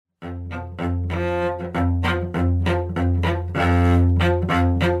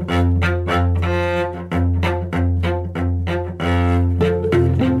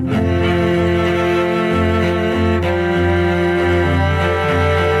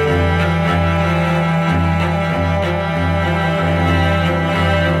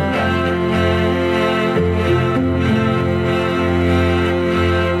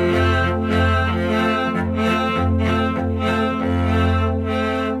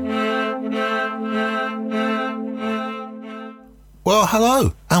Well,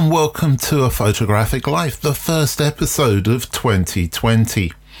 hello, and welcome to A Photographic Life, the first episode of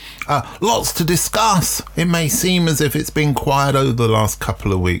 2020. Lots to discuss. It may seem as if it's been quiet over the last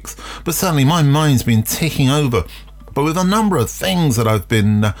couple of weeks, but certainly my mind's been ticking over. But with a number of things that I've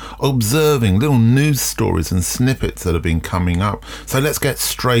been observing, little news stories and snippets that have been coming up. So let's get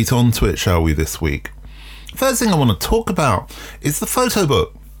straight onto it, shall we, this week? First thing I want to talk about is the photo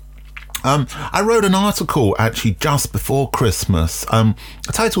book. I wrote an article actually just before Christmas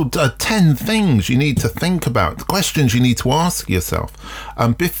titled 10 things you need to think about, the questions you need to ask yourself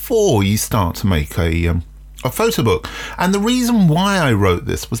before you start to make a photo book. And the reason why I wrote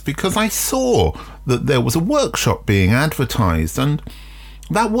this was because I saw that there was a workshop being advertised, and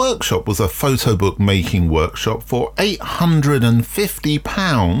that workshop was a photo book making workshop for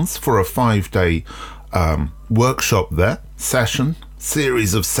 £850 for a 5-day workshop there,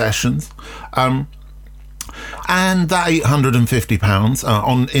 series of sessions, and that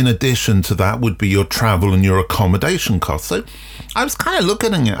 £850 in addition to that would be your travel and your accommodation costs. So I was kind of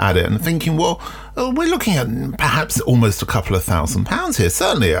looking at it and thinking, well, we're looking at perhaps almost a couple of £1,000 here,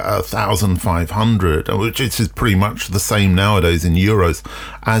 certainly at 1,500, which is pretty much the same nowadays in euros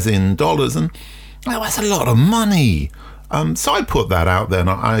as in dollars, and that's a lot of money. So I put that out there, and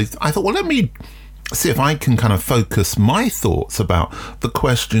I thought, well, let me see if I can kind of focus my thoughts about the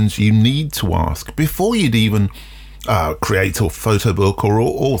questions you need to ask before you'd even create a photo book, or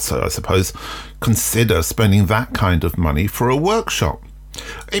also, I suppose, consider spending that kind of money for a workshop.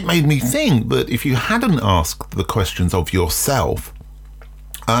 It made me think that if you hadn't asked the questions of yourself,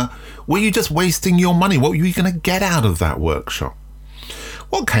 were you just wasting your money? What were you going to get out of that workshop?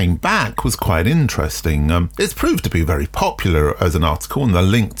 What came back was quite interesting. It's proved to be very popular as an article, and the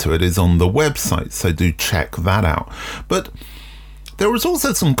link to it is on the website, so do check that out. But there was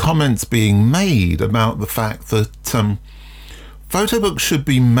also some comments being made about the fact that photo books should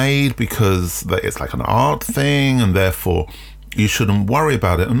be made because it's like an art thing, and therefore you shouldn't worry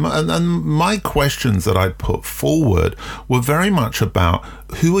about it. And my questions that I put forward were very much about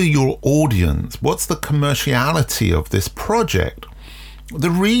who are your audience? What's the commerciality of this project? The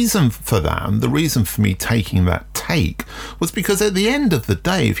reason for that, and the reason for me taking that take, was because at the end of the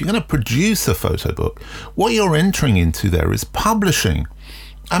day, if you're going to produce a photo book, what you're entering into there is publishing.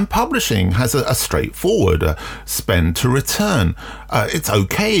 And publishing has a straightforward spend to return. It's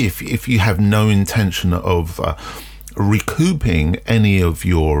okay if you have no intention of recouping any of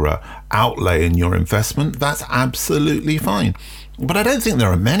your outlay and your investment. That's absolutely fine. But I don't think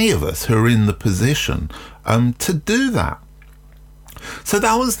there are many of us who are in the position to do that. So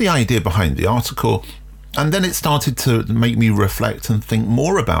that was the idea behind the article, and then it started to make me reflect and think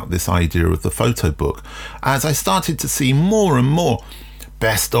more about this idea of the photo book as I started to see more and more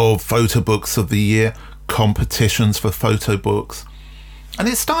best of photo books of the year, competitions for photo books, and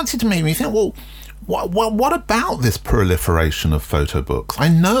it started to make me think, well, what about this proliferation of photo books? I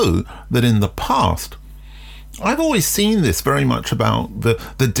know that in the past I've always seen this very much about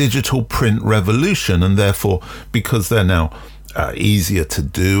the digital print revolution, and therefore, because they're now easier to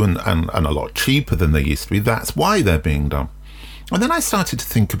do and a lot cheaper than they used to be, that's why they're being done. And then I started to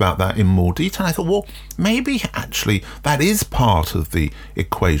think about that in more detail. I thought, well, maybe actually that is part of the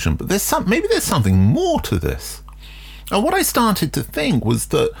equation, but maybe there's something more to this. And what I started to think was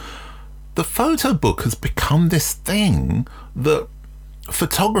that the photo book has become this thing that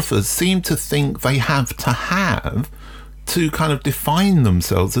photographers seem to think they have to kind of define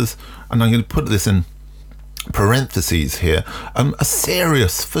themselves as, and I'm going to put this in parentheses here, a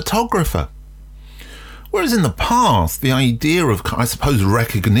serious photographer. Whereas in the past, the idea of, I suppose,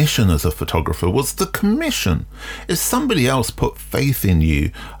 recognition as a photographer was the commission. If somebody else put faith in you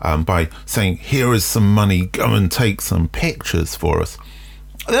by saying, here is some money, go and take some pictures for us,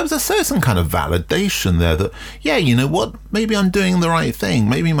 there was a certain kind of validation there that, yeah, you know what, maybe I'm doing the right thing,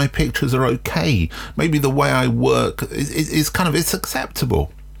 maybe my pictures are okay, maybe the way I work is kind of, it's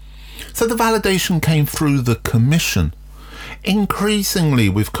acceptable. So the validation came through the commission. Increasingly,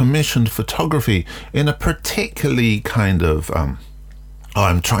 we've commissioned photography in a particularly kind of,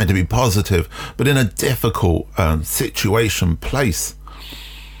 I'm trying to be positive, but in a difficult place.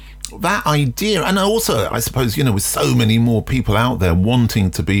 That idea, and also, I suppose, you know, with so many more people out there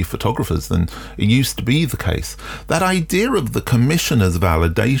wanting to be photographers than it used to be the case, that idea of the commissioner's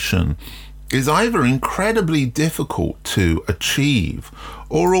validation is either incredibly difficult to achieve,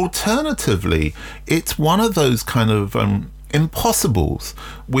 or alternatively, it's one of those kind of impossibles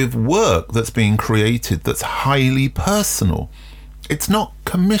with work that's being created that's highly personal. It's not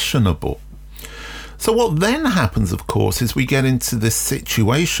commissionable. So what then happens, of course, is we get into this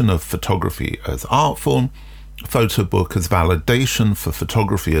situation of photography as art form photo book as validation for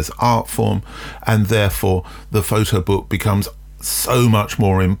photography as art form, and therefore the photo book becomes so much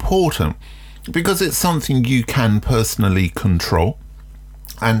more important because it's something you can personally control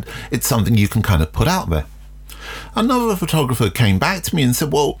and it's something you can kind of put out there. Another photographer came back to me and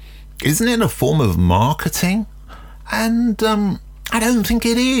said, well, isn't it a form of marketing? And I don't think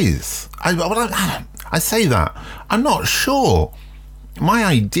it is. I say that. I'm not sure. My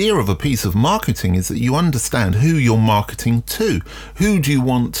idea of a piece of marketing is that you understand who you're marketing to. Who do you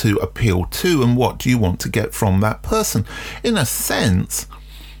want to appeal to and what do you want to get from that person? In a sense,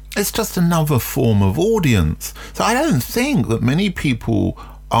 it's just another form of audience. So I don't think that many people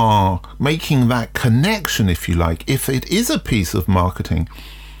are making that connection, if you like. If it is a piece of marketing,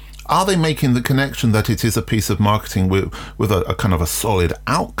 are they making the connection that it is a piece of marketing with a kind of a solid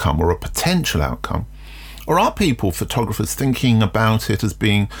outcome or a potential outcome? Or are people, photographers, thinking about it as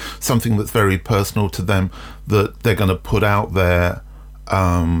being something that's very personal to them that they're going to put out there?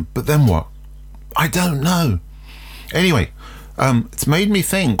 But then what? I don't know. Anyway, it's made me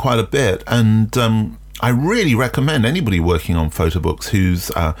think quite a bit, and I really recommend anybody working on photo books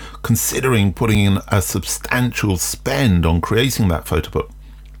who's considering putting in a substantial spend on creating that photo book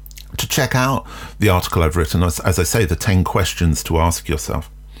to check out the article I've written, as I say, the 10 questions to ask yourself,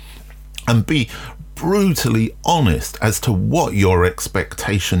 and be brutally honest as to what your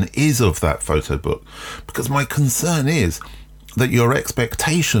expectation is of that photo book, because my concern is that your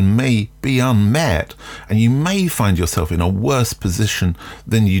expectation may be unmet and you may find yourself in a worse position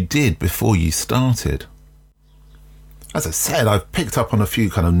than you did before you started. As I said, I've picked up on a few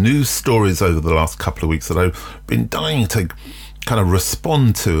kind of news stories over the last couple of weeks that I've been dying to kind of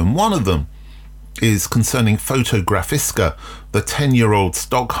respond to, and one of them is concerning Photographic, the 10-year-old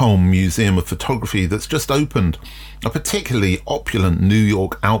Stockholm Museum of Photography that's just opened a particularly opulent New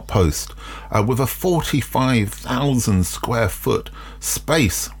York outpost with a 45,000 square foot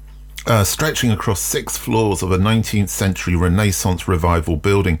space stretching across 6 floors of a 19th century Renaissance revival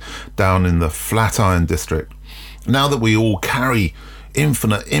building down in the Flatiron district. Now that we all carry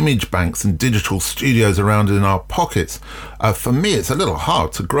infinite image banks and digital studios around in our pockets, for me it's a little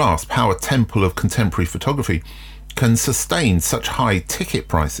hard to grasp how a temple of contemporary photography can sustain such high ticket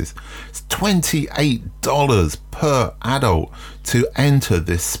prices. It's $28 per adult to enter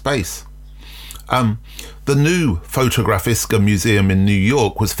this space. The new Photographic Museum in New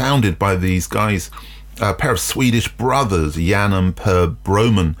York was founded by these guys, a pair of Swedish brothers, Jan and Per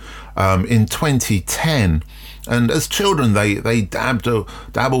Broman, in 2010. And as children, they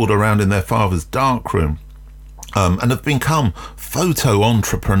dabbled around in their father's darkroom and have become photo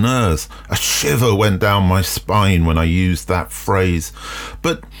entrepreneurs. A shiver went down my spine when I used that phrase.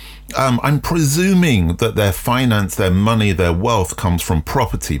 But I'm presuming that their finance, their money, their wealth comes from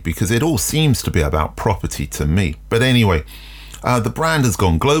property, because it all seems to be about property to me. But anyway, the brand has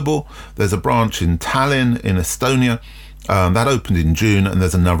gone global. There's a branch in Tallinn in Estonia. That opened in June, and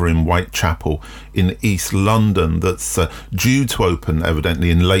there's another in Whitechapel in East London that's due to open evidently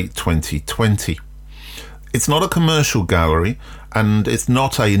in late 2020. It's not a commercial gallery, and it's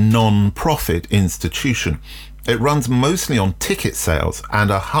not a non-profit institution. It runs mostly on ticket sales and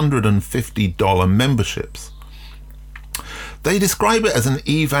 $150 memberships. They describe it as an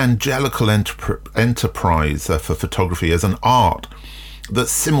evangelical enterprise for photography, as an art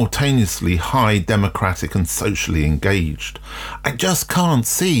that's simultaneously high democratic and socially engaged. I just can't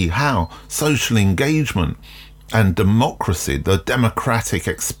see how social engagement and democracy, the democratic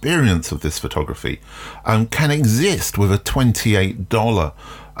experience of this photography, can exist with a $28,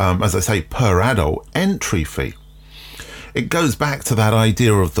 as I say, per adult entry fee. It goes back to that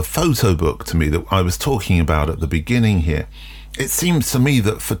idea of the photo book to me that I was talking about at the beginning here. It seems to me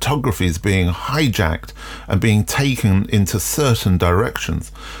that photography is being hijacked and being taken into certain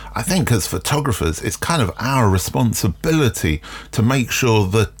directions. I think as photographers, it's kind of our responsibility to make sure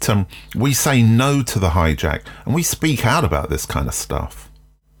that we say no to the hijack and we speak out about this kind of stuff.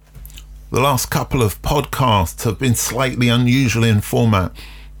 The last couple of podcasts have been slightly unusual in format,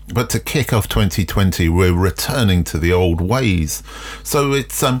 but to kick off 2020, we're returning to the old ways. So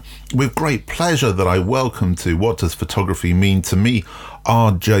it's with great pleasure that I welcome to What Does Photography Mean to Me,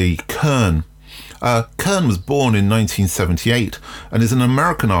 R.J.Kern. Kern was born in 1978 and is an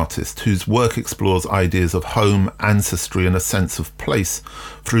American artist whose work explores ideas of home, ancestry, and a sense of place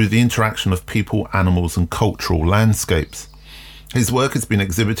through the interaction of people, animals, and cultural landscapes. His work has been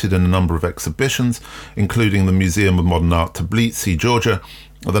exhibited in a number of exhibitions, including the Museum of Modern Art, Tbilisi, Georgia,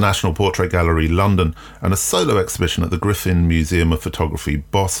 the National Portrait Gallery, London, and a solo exhibition at the Griffin Museum of Photography,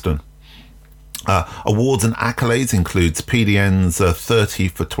 Boston. Awards and accolades includes PDN's 30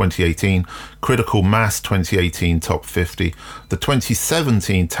 for 2018, Critical Mass 2018 Top 50, the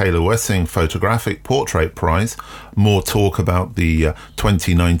 2017 Taylor Wessing Photographic Portrait Prize. More talk about the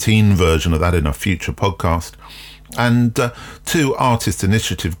 2019 version of that in a future podcast. And 2 Artist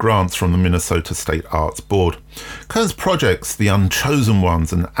Initiative grants from the Minnesota State Arts Board. Kern's projects, The Unchosen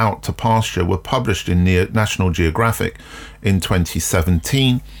Ones and Out to Pasture, were published in National Geographic in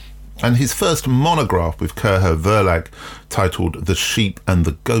 2017. And his first monograph with Kerher Verlag, titled The Sheep and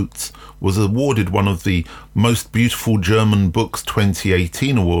the Goats, was awarded one of the Most Beautiful German Books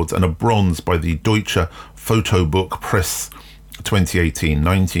 2018 awards and a bronze by the Deutsche Fotobuch Press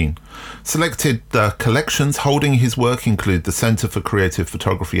 2018-19. Selected collections holding his work include the Center for Creative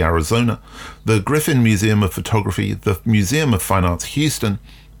Photography Arizona, the Griffin Museum of Photography, the Museum of Fine Arts Houston,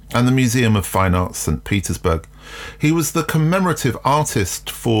 and the Museum of Fine Arts St. Petersburg. He was the commemorative artist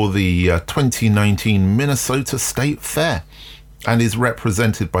for the 2019 Minnesota State Fair and is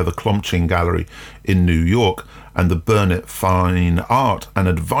represented by the Clomchin Gallery in New York and the Burnett Fine Art and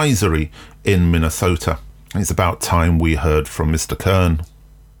Advisory in Minnesota. It's about time we heard from Mr. Kern.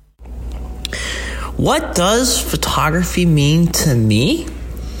 What does photography mean to me?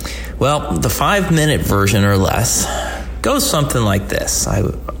 Well, the 5-minute version or less goes something like this.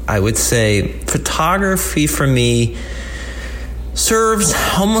 I would say photography for me serves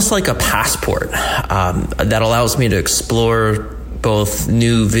almost like a passport that allows me to explore both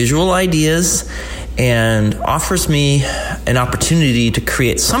new visual ideas and offers me an opportunity to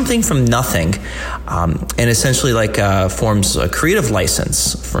create something from nothing, and essentially forms a creative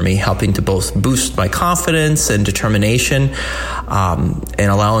license for me, helping to both boost my confidence and determination, and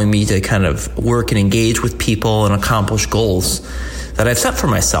allowing me to kind of work and engage with people and accomplish goals that I've set for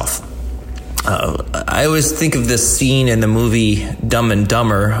myself. I always think of this scene in the movie Dumb and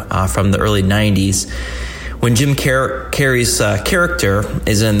Dumber from the early 90s, when Jim Carrey's character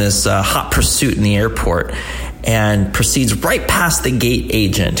is in this hot pursuit in the airport and proceeds right past the gate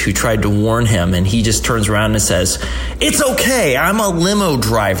agent who tried to warn him, and he just turns around and says, "It's okay, I'm a limo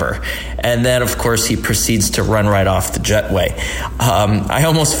driver." And then, of course, he proceeds to run right off the jetway. I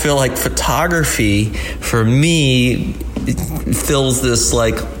almost feel like photography, for me, fills this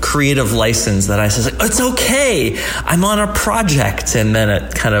creative license that I say, it's okay, I'm on a project. And then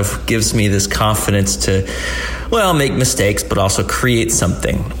it kind of gives me this confidence to, make mistakes, but also create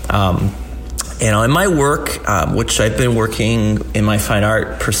something. In my work, which I've been working in my fine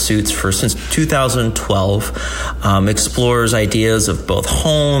art pursuits since 2012, explores ideas of both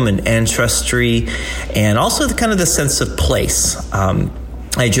home and ancestry, and also the sense of place.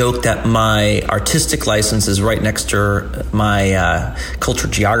 I joke that my artistic license is right next to my cultural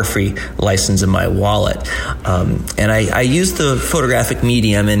geography license in my wallet. And I use the photographic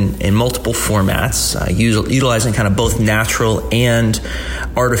medium in multiple formats, utilizing kind of both natural and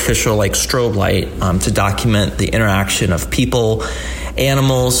artificial strobe light to document the interaction of people,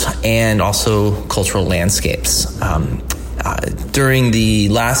 animals, and also cultural landscapes. During the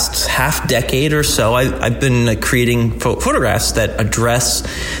last half decade or so, I've been creating photographs that address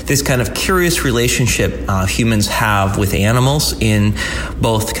this kind of curious relationship humans have with animals in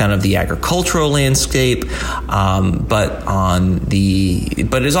both kind of the agricultural landscape, but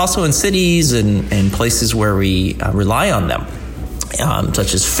is also in cities and places where we rely on them,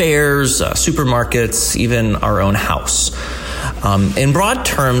 such as fairs, supermarkets, even our own house. In broad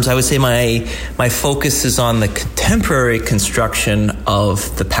terms, I would say my focus is on the contemporary construction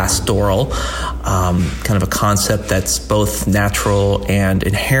of the pastoral, kind of a concept that's both natural and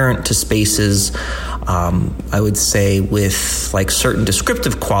inherent to spaces, I would say with certain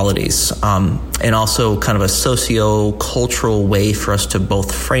descriptive qualities, and also kind of a socio-cultural way for us to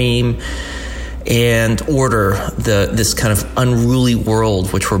both frame and order this kind of unruly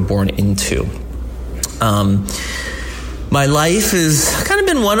world which we're born into. My life has kind of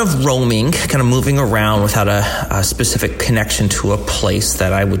been one of roaming, kind of moving around without a specific connection to a place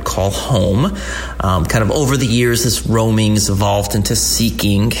that I would call home. Kind of over the years, this roaming has evolved into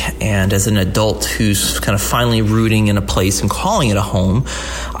seeking, and as an adult who's kind of finally rooting in a place and calling it a home,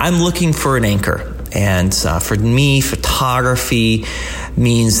 I'm looking for an anchor. And for me, photography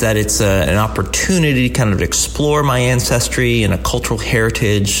means that it's an opportunity to kind of explore my ancestry and a cultural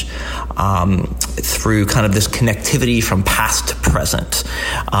heritage through kind of this connectivity from past to present.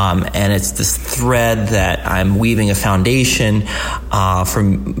 And it's this thread that I'm weaving a foundation for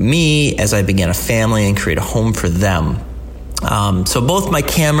me as I begin a family and create a home for them. So both my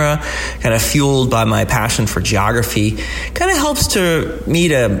camera, kind of fueled by my passion for geography, kind of helps to me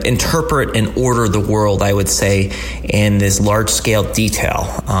to interpret and order the world, I would say, in this large-scale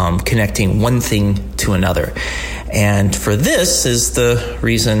detail, connecting one thing to another. And for this is the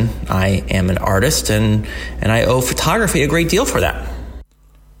reason I am an artist, and I owe photography a great deal for that.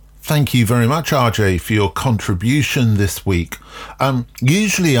 Thank you very much, RJ, for your contribution this week.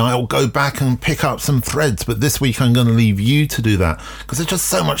 Usually I'll go back and pick up some threads, but this week I'm going to leave you to do that because there's just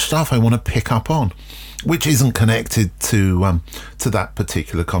so much stuff I want to pick up on, which isn't connected to that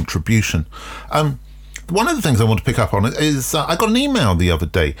particular contribution. One of the things I want to pick up on is I got an email the other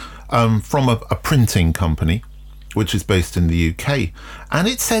day from a printing company, which is based in the UK, and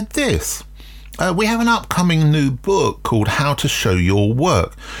it said this. We have an upcoming new book called How to Show Your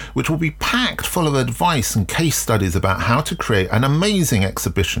Work, which will be packed full of advice and case studies about how to create an amazing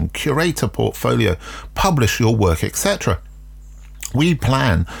exhibition, curate a portfolio, publish your work, etc. We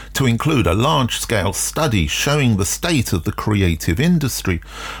plan to include a large-scale study showing the state of the creative industry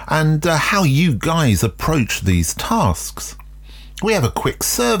and how you guys approach these tasks. We have a quick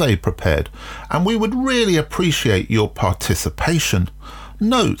survey prepared, and we would really appreciate your participation.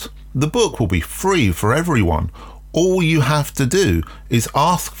 Note, the book will be free for everyone. All you have to do is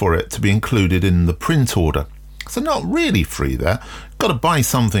ask for it to be included in the print order. So not really free there. Got to buy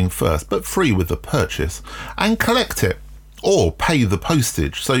something first, but free with the purchase. And collect it or pay the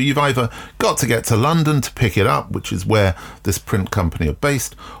postage. So you've either got to get to London to pick it up, which is where this print company are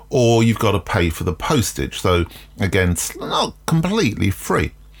based, or you've got to pay for the postage. So again, it's not completely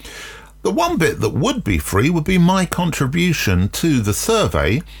free. The one bit that would be free would be my contribution to the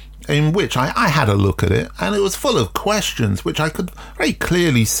survey, in which I had a look at it, and it was full of questions which I could very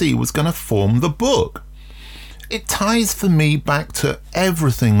clearly see was going to form the book. It ties for me back to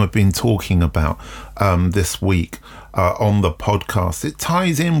everything we've been talking about this week on the podcast. It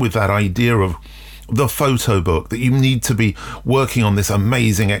ties in with that idea of the photo book, that you need to be working on this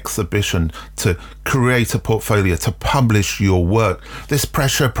amazing exhibition to create a portfolio, to publish your work. This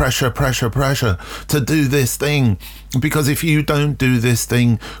pressure to do this thing, because if you don't do this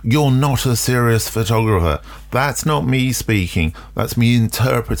thing, you're not a serious photographer. That's not me speaking. That's me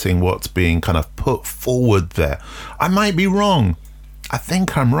interpreting what's being kind of put forward there. I might be wrong. I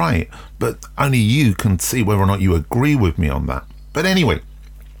think I'm right, but only you can see whether or not you agree with me on that. But anyway,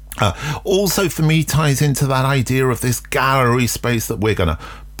 also for me ties into that idea of this gallery space that we're going to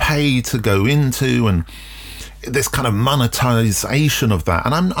pay to go into, and this kind of monetization of that.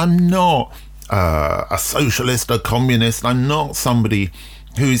 And I'm not a socialist, a communist. I'm not somebody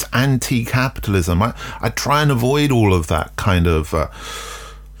who's anti-capitalism. I try and avoid all of that kind of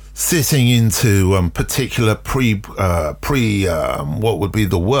sitting into particular what would be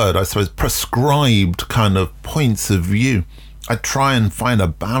the word, I suppose, prescribed kind of points of view. I try and find a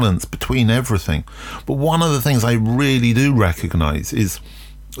balance between everything. But one of the things I really do recognize is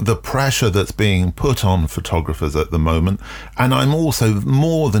the pressure that's being put on photographers at the moment. And I'm also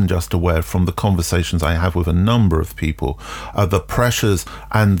more than just aware from the conversations I have with a number of people, the pressures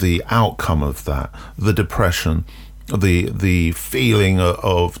and the outcome of that, the depression, the feeling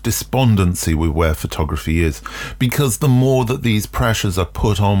of despondency with where photography is. Because the more that these pressures are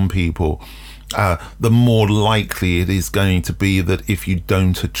put on people, the more likely it is going to be that if you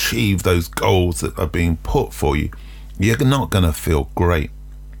don't achieve those goals that are being put for you, you're not going to feel great.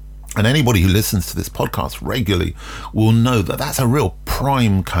 And anybody who listens to this podcast regularly will know that that's a real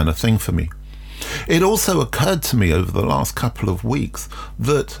prime kind of thing for me. It also occurred to me over the last couple of weeks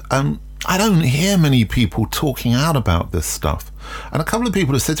that I don't hear many people talking out about this stuff. And a couple of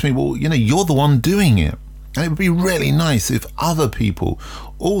people have said to me, well, you're the one doing it. And it would be really nice if other people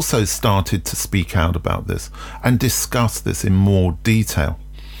also started to speak out about this and discuss this in more detail.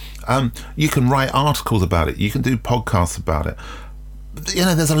 You can write articles about it. You can do podcasts about it.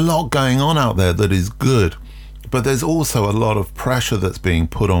 There's a lot going on out there that is good, but there's also a lot of pressure that's being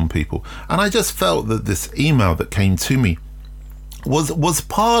put on people. And I just felt that this email that came to me was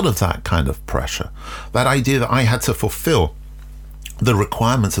part of that kind of pressure, that idea that I had to fulfill the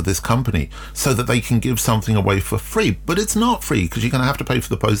requirements of this company so that they can give something away for free. But it's not free, because you're going to have to pay for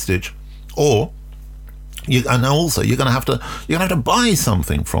the postage, or you're going to have to buy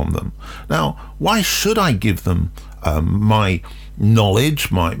something from them. Now, why should I give them my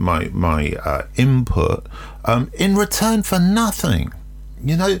knowledge, my input in return for nothing?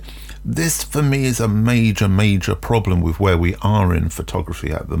 This for me is a major problem with where we are in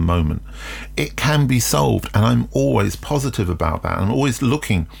photography at the moment. It can be solved, and I'm always positive about that. I'm always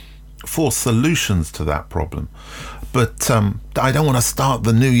looking for solutions to that problem. But I don't want to start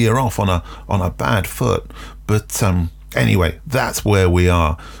the new year off on a bad foot. But Anyway, that's where we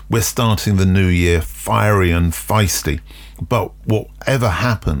are. We're starting the new year fiery and feisty. But whatever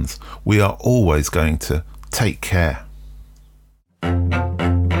happens, we are always going to take care.